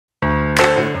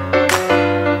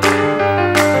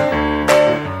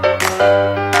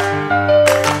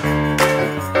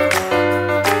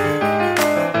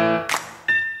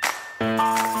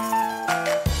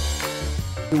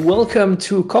welcome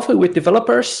to Coffee with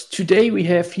Developers. Today we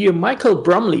have here Michael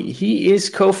Bromley. He is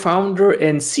co-founder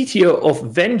and CTO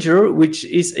of Vendure, which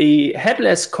is a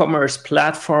headless commerce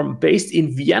platform based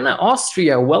in Vienna,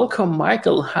 Austria. Welcome,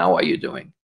 Michael. How are you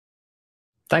doing?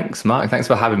 Thanks, Mark. Thanks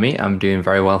for having me. I'm doing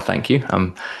very well, thank you.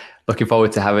 I'm looking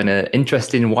forward to having an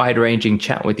interesting, wide-ranging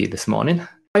chat with you this morning.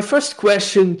 My first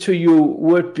question to you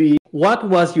would be, what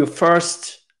was your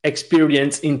first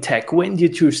experience in tech? When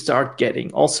did you start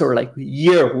getting? Also, like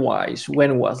year-wise,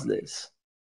 when was this?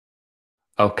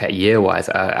 Okay, year-wise,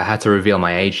 I had to reveal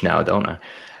my age now, don't I?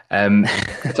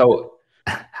 So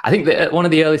I think that one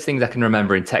of the earliest things I can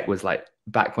remember in tech was like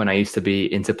back when I used to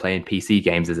be into playing PC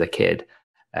games as a kid.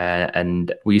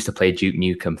 And we used to play Duke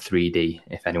Nukem 3D,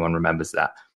 if anyone remembers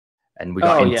that. And we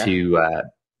got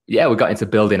we got into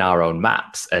building our own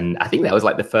maps. And I think that was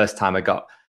like the first time I got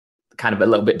kind of a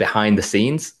little bit behind the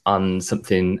scenes on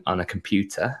something on a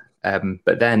computer.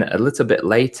 But then a little bit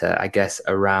later, I guess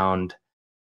around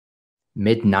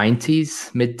mid to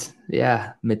late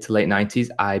 90s,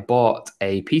 I bought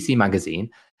a PC magazine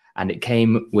and it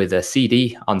came with a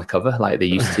CD on the cover like they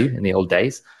used to in the old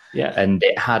days. Yeah. And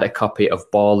it had a copy of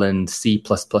Borland C++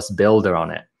 Builder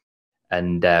on it.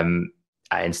 And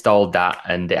I installed that,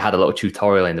 and it had a little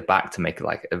tutorial in the back to make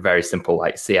like a very simple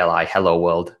like CLI Hello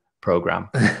World program.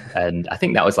 And I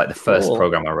think that was like the first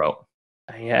program I wrote.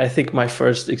 Yeah, I think my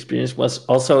first experience was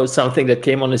also something that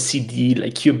came on a CD,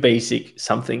 like QBasic,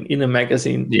 something in a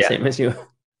magazine, same as you.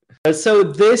 So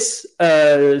this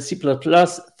C++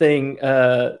 thing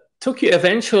took you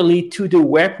eventually to the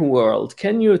web world.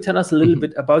 Can you tell us a little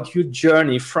bit about your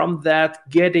journey from that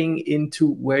getting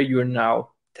into where you're now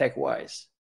tech-wise?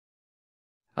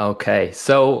 Okay,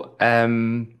 so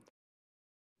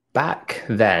back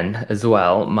then as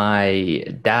well, my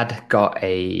dad got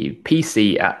a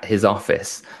PC at his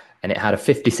office and it had a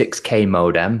 56K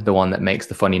modem, the one that makes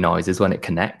the funny noises when it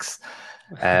connects.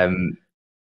 And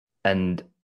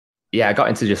yeah, I got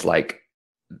into just like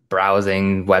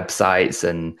browsing websites,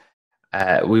 and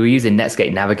we were using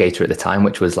Netscape Navigator at the time,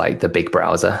 which was like the big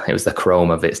browser. It was the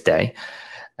Chrome of its day.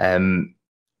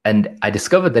 And I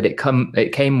discovered that it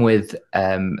came with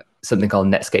something called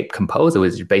Netscape Composer,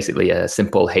 which is basically a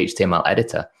simple HTML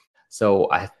editor.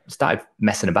 So I started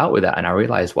messing about with that, and I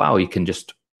realized, wow, you can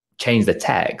just change the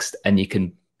text and you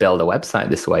can build a website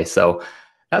this way. So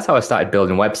that's how I started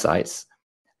building websites.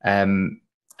 And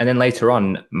then later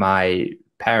on, my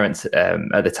parents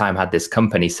at the time had this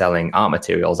company selling art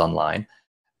materials online.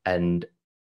 And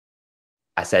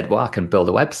I said, well, I can build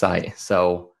a website.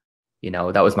 So,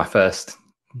 that was my first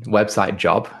website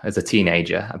job as a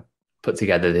teenager. I put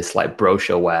together this like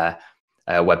brochureware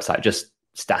website, just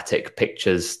static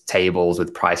pictures, tables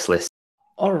with price lists.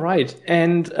 All right.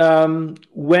 And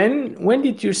when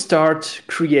did you start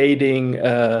creating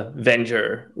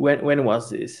Vendure? When was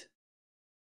this?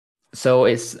 So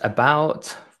it's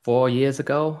about 4 years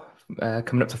ago,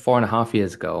 coming up to 4.5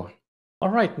 years ago. All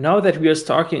right. Now that we are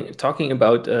talking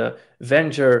about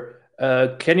Vendure,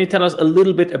 can you tell us a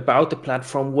little bit about the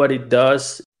platform, what it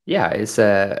does? Yeah, it's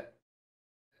a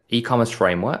e-commerce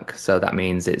framework. So that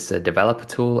means it's a developer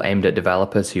tool aimed at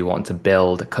developers who want to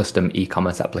build custom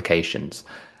e-commerce applications.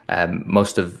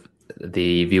 Most of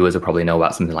the viewers will probably know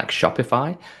about something like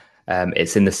Shopify.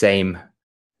 It's in the same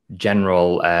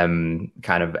general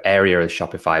kind of area as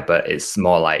Shopify, but it's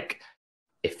more like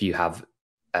if you have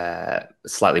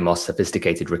slightly more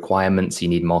sophisticated requirements, you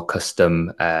need more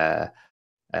custom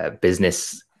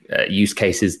business use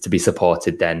cases to be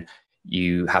supported, then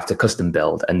you have to custom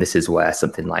build. And this is where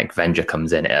something like Vendure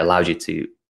comes in. It allows you to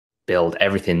build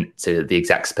everything to the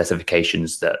exact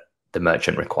specifications that the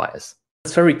merchant requires.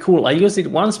 That's very cool. I used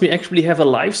it once. We actually have a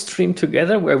live stream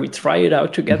together where we try it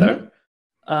out together.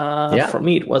 For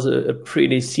me, it was a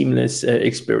pretty seamless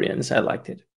experience. I liked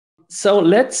it. So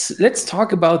let's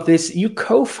talk about this. You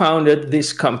co-founded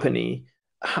this company.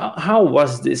 How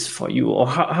was this for you, or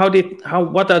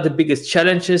what are the biggest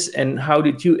challenges, and how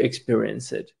did you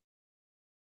experience it?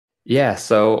 Yeah,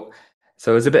 so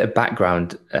as a bit of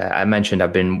background, I mentioned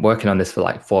I've been working on this for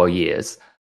like 4 years,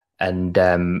 and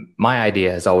my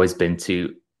idea has always been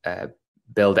to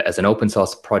build it as an open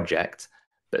source project,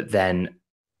 but then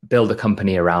build a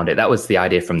company around it. That was the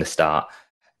idea from the start.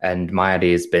 And my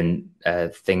idea has been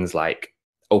things like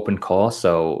open core.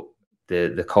 So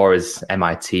the core is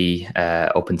MIT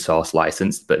open source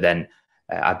licensed, but then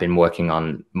I've been working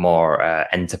on more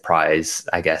enterprise,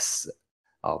 I guess,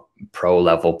 pro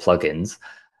level plugins.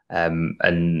 And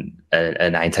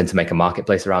I intend to make a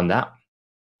marketplace around that.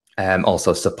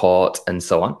 Also support and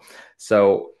so on.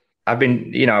 So I've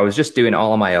been, I was just doing it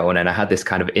all on my own, and I had this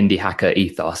kind of indie hacker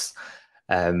ethos.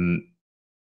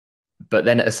 But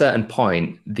then at a certain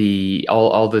point,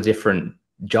 all the different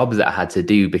jobs that I had to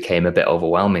do became a bit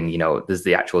overwhelming. You know, there's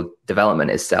the actual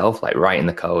development itself, like writing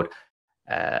the code,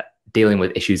 dealing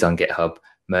with issues on GitHub,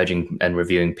 merging and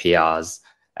reviewing PRs,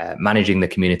 managing the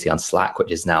community on Slack,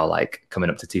 which is now like coming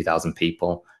up to 2,000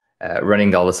 people,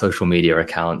 running all the social media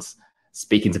accounts,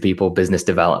 speaking to people, business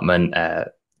development,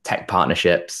 tech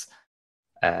partnerships,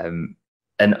 and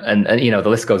you know, the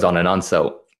list goes on and on.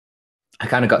 So I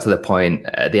kind of got to the point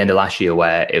at the end of last year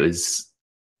where it was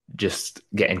just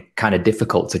getting kind of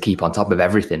difficult to keep on top of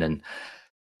everything, and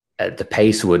the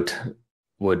pace would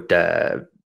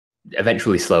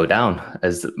eventually slow down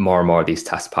as more and more of these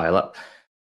tasks pile up.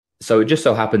 So it just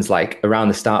so happens, like around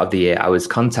the start of the year, I was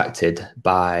contacted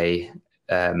by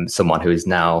someone who is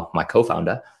now my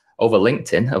co-founder over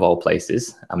LinkedIn, of all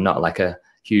places. I'm not like a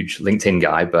huge LinkedIn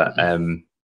guy, but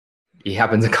he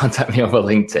happened to contact me over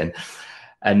LinkedIn.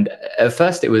 And at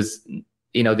first it was,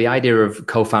 you know, the idea of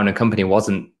co-founding a company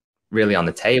wasn't really on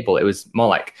the table. It was more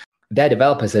like their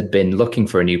developers had been looking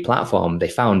for a new platform. They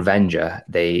found Vendure,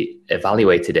 they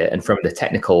evaluated it, and from the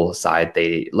technical side,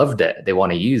 they loved it. They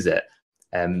want to use it.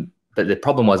 But the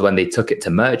problem was when they took it to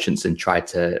merchants and tried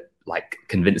to like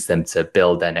convince them to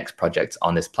build their next project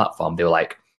on this platform, they were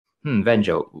like,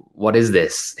 Vendure, what is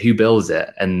this? Who builds it?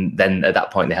 And then at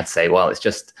that point they had to say, well, it's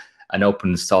just an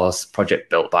open source project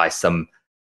built by some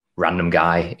random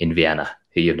guy in Vienna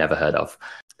who you've never heard of.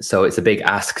 So it's a big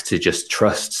ask to just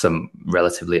trust some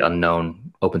relatively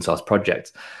unknown open source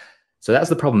project. So that's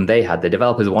the problem they had. The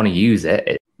developers want to use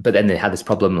it, but then they had this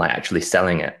problem like actually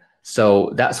selling it.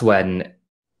 So that's when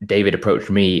David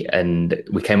approached me and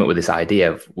we came up with this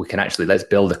idea of let's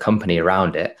build a company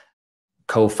around it,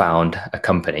 co-found a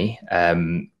company.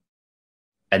 And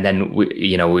then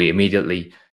we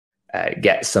immediately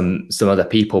get some other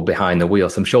people behind the wheel,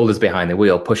 some shoulders behind the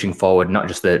wheel, pushing forward, not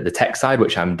just the tech side,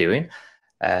 which I'm doing,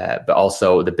 but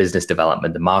also the business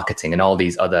development, the marketing, and all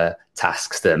these other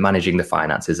tasks, the managing the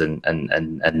finances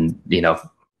and you know,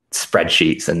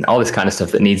 spreadsheets and all this kind of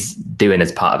stuff that needs doing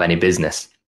as part of any business.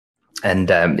 And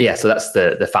so that's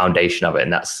the foundation of it,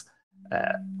 and that's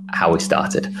how we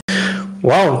started.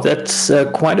 Wow, that's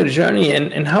quite a journey.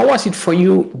 And how was it for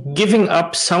you giving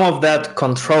up some of that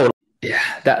control? Yeah,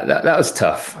 that was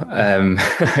tough.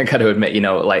 I got to admit, you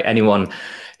know, like anyone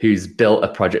who's built a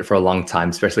project for a long time,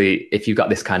 especially if you've got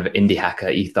this kind of indie hacker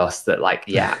ethos that like,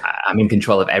 yeah, I'm in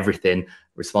control of everything,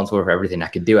 responsible for everything, I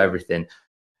can do everything.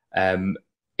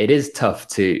 It is tough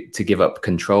to give up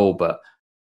control, but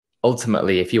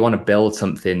ultimately, if you want to build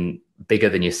something bigger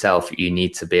than yourself, you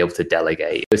need to be able to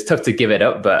delegate. It's tough to give it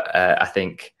up, but I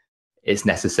think it's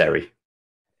necessary.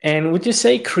 And would you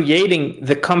say creating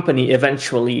the company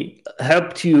eventually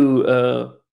helped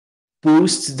you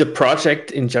boost the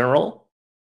project in general?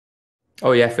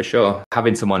 Oh yeah, for sure.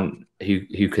 Having someone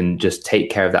who can just take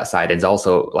care of that side and is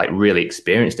also like really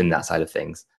experienced in that side of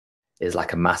things is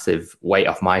like a massive weight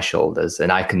off my shoulders,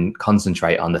 and I can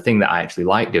concentrate on the thing that I actually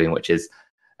like doing, which is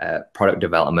product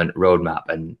development, roadmap,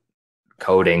 and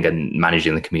coding, and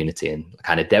managing the community, and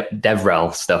kind of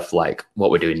DevRel stuff like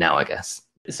what we're doing now, I guess.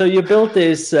 So you built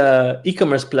this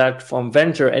e-commerce platform,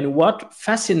 Vendure, and what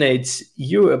fascinates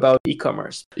you about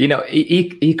e-commerce? You know,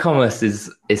 e-commerce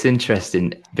is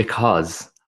interesting because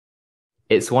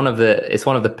it's one of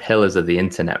the pillars of the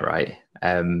internet, right?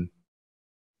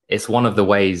 It's one of the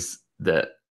ways that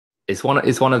it's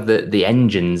one of the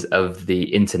engines of the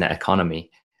internet economy.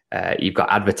 You've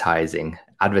got advertising.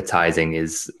 Advertising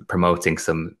is promoting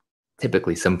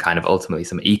typically some kind of ultimately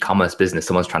some e-commerce business.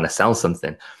 Someone's trying to sell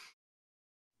something.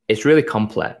 It's really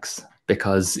complex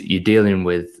because you're dealing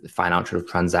with financial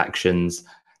transactions,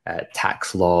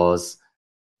 tax laws,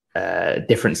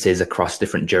 differences across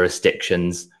different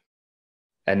jurisdictions.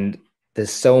 And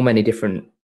there's so many different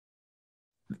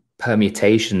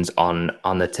permutations on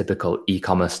the typical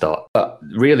e-commerce store. But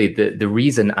really, the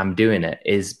reason I'm doing it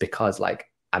is because, like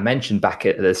I mentioned back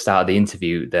at the start of the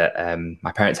interview, that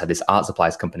my parents had this art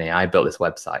supplies company. And I built this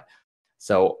website.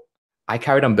 So I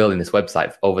carried on building this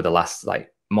website over the last like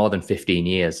more than 15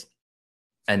 years.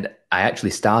 And I actually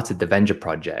started the Vendure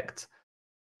project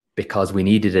because we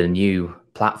needed a new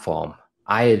platform.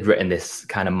 I had written this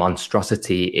kind of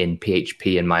monstrosity in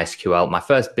PHP and MySQL, my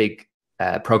first big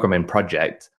programming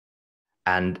project.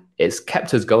 And it's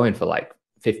kept us going for like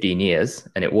 15 years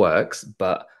and it works.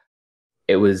 But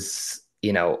it was,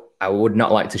 you know, I would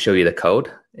not like to show you the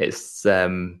code. It's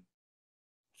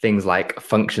things like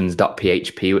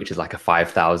functions.php, which is like a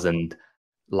 5,000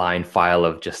 line file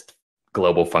of just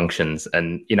global functions.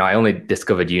 And, you know, I only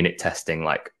discovered unit testing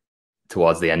like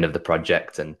towards the end of the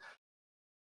project. And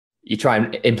you try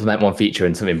and implement one feature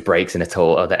and something breaks in a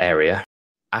total other area.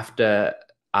 after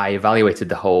I evaluated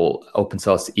the whole open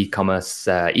source e-commerce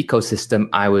ecosystem,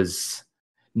 I was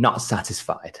not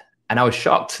satisfied. And I was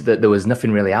shocked that there was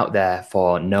nothing really out there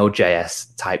for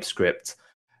Node.js, TypeScript,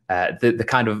 the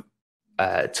kind of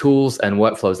tools and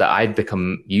workflows that I'd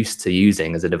become used to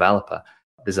using as a developer.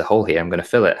 There's a hole here, I'm going to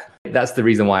fill it. That's the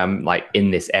reason why I'm like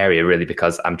in this area, really,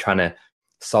 because I'm trying to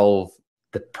solve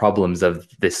the problems of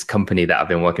this company that I've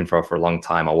been working for a long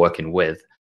time or working with.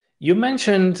 You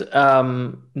mentioned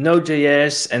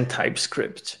Node.js and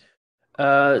TypeScript.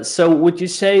 So would you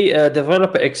say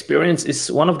developer experience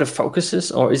is one of the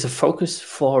focuses, or is a focus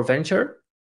for Vendure?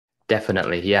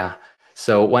 Definitely, yeah.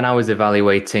 So when I was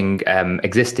evaluating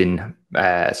existing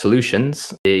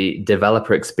solutions, the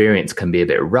developer experience can be a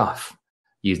bit rough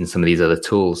using some of these other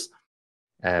tools.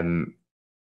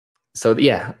 So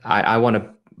yeah, I want to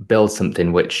build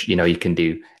something which, you can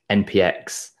do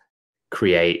npx,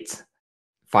 create.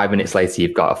 5 minutes later,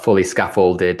 you've got a fully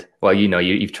scaffolded, well,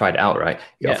 you've tried it out, right?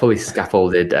 You've got a fully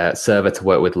scaffolded server to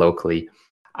work with locally.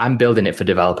 I'm building it for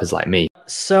developers like me.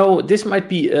 So this might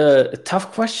be a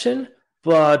tough question,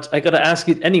 but I got to ask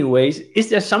it anyways. Is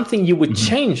there something you would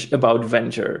change about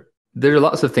Vendure? There are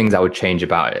lots of things I would change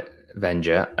about it,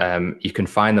 Vendure. You can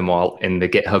find them all in the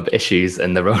GitHub issues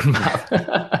and the roadmap.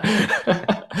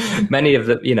 Many of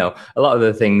the, a lot of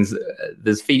the things,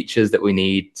 there's features that we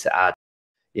need to add.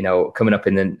 Coming up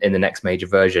in the next major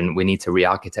version, we need to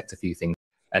re-architect a few things.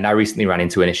 And I recently ran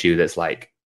into an issue that's like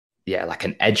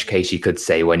an edge case, you could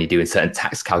say, when you're doing certain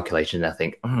tax calculations. I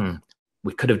think,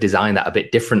 we could have designed that a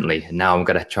bit differently. And now I'm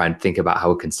going to try and think about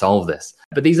how we can solve this.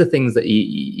 But these are things that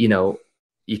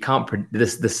you can't.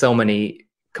 There's so many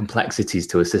complexities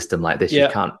to a system like this. You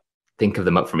can't think of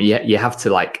them up from. You have to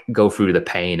like go through the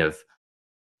pain of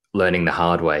learning the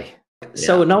hard way.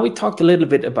 So now we talked a little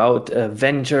bit about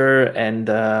Vendure and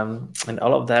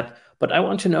all of that, but I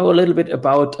want to know a little bit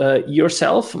about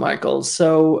yourself, Michael.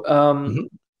 So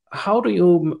how do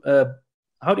you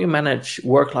manage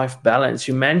work-life balance?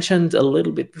 You mentioned a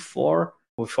little bit before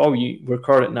we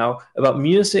recorded now about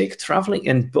music, traveling,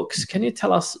 and books. Can you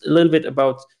tell us a little bit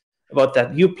about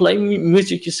that? You play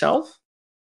music yourself?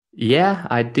 Yeah,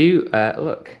 I do.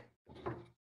 Look,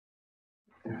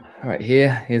 all right,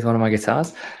 here's one of my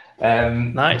guitars.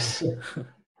 Nice.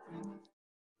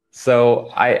 So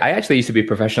I actually used to be a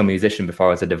professional musician before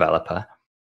I was a developer,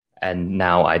 and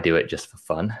now I do it just for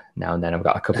fun. Now and then I've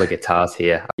got a couple of guitars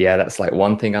here. Yeah, that's like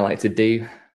one thing I like to do.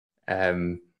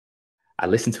 I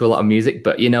listen to a lot of music,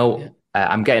 but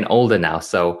I'm getting older now,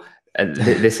 so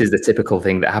this is the typical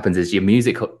thing that happens: is your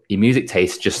music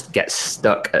taste just gets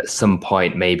stuck at some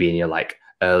point, maybe in your like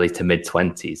early to mid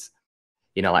 20s.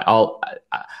 Like all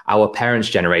our parents'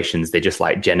 generations, they just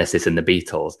like Genesis and the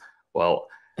Beatles. Well,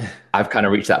 I've kind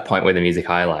of reached that point with the music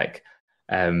I like.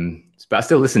 But I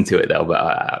still listen to it though.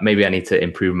 But maybe I need to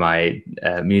improve my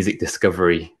music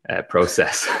discovery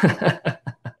process.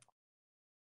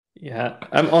 Yeah,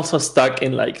 I'm also stuck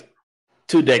in like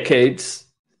 2 decades,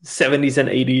 70s and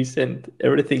 80s, and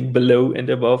everything below and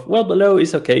above. Well, below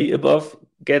is okay. Above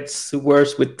gets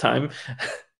worse with time.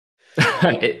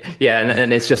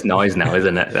 And it's just noise now,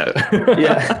 isn't it?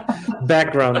 Yeah,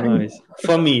 background noise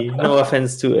for me. No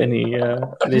offense to any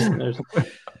listeners.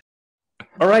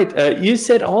 All right, you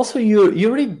said also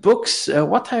you read books.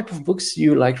 What type of books do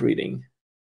you like reading?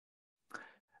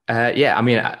 I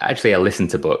mean, actually, I listen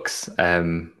to books.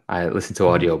 I listen to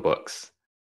audiobooks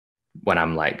when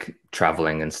I'm like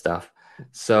traveling and stuff.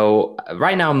 So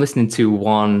right now, I'm listening to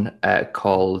one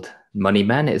called Money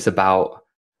Men. It's about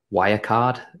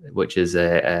Wirecard, which is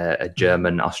a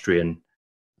German, Austrian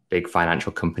big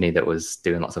financial company that was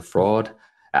doing lots of fraud.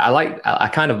 I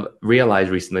kind of realized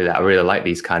recently that I really like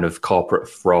these kind of corporate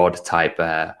fraud type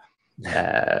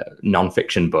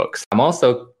nonfiction books. I'm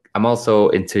also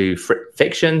into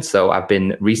fiction, so I've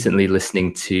been recently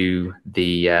listening to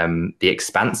the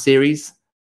Expanse series,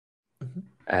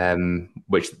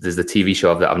 which there's a TV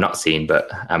show that I've not seen, but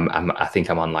I think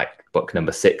I'm on like book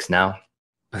number 6 now,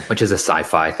 which is a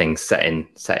sci-fi thing set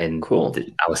in cool.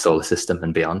 Our solar system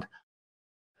and beyond.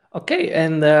 Okay,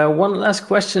 and one last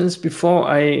questions before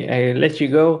I let you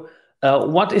go.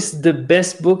 What is the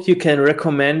best book you can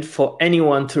recommend for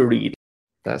anyone to read?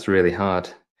 That's really hard.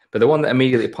 But the one that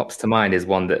immediately pops to mind is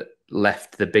one that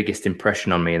left the biggest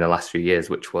impression on me in the last few years,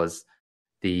 which was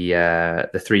the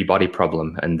Three Body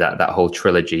Problem, and that whole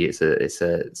trilogy. It's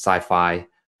a sci-fi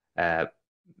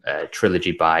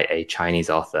trilogy by a Chinese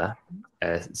author,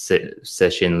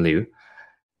 Cixin Liu,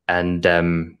 and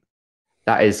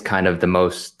that is kind of the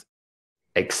most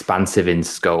expansive in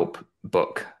scope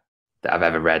book that I've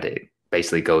ever read. It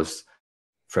basically goes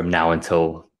from now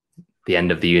until the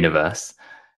end of the universe.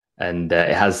 and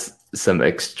it has some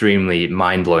extremely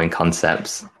mind-blowing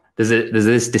concepts. There's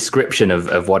this description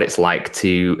of what it's like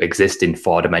to exist in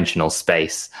 4-dimensional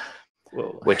space,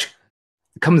 whoa, which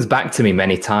comes back to me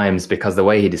many times because the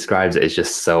way he describes it is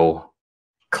just so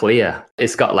clear.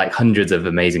 It's got like hundreds of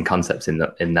amazing concepts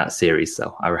in that series,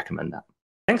 so I recommend that.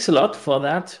 Thanks a lot for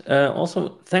that.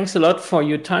 Also, thanks a lot for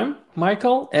your time,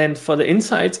 Michael, and for the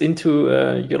insights into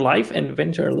your life and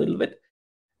Vendure a little bit.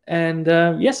 And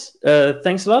yes,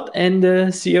 thanks a lot,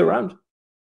 and see you around.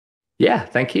 Yeah,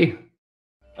 thank you.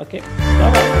 Okay,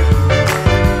 bye-bye.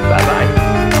 Bye-bye.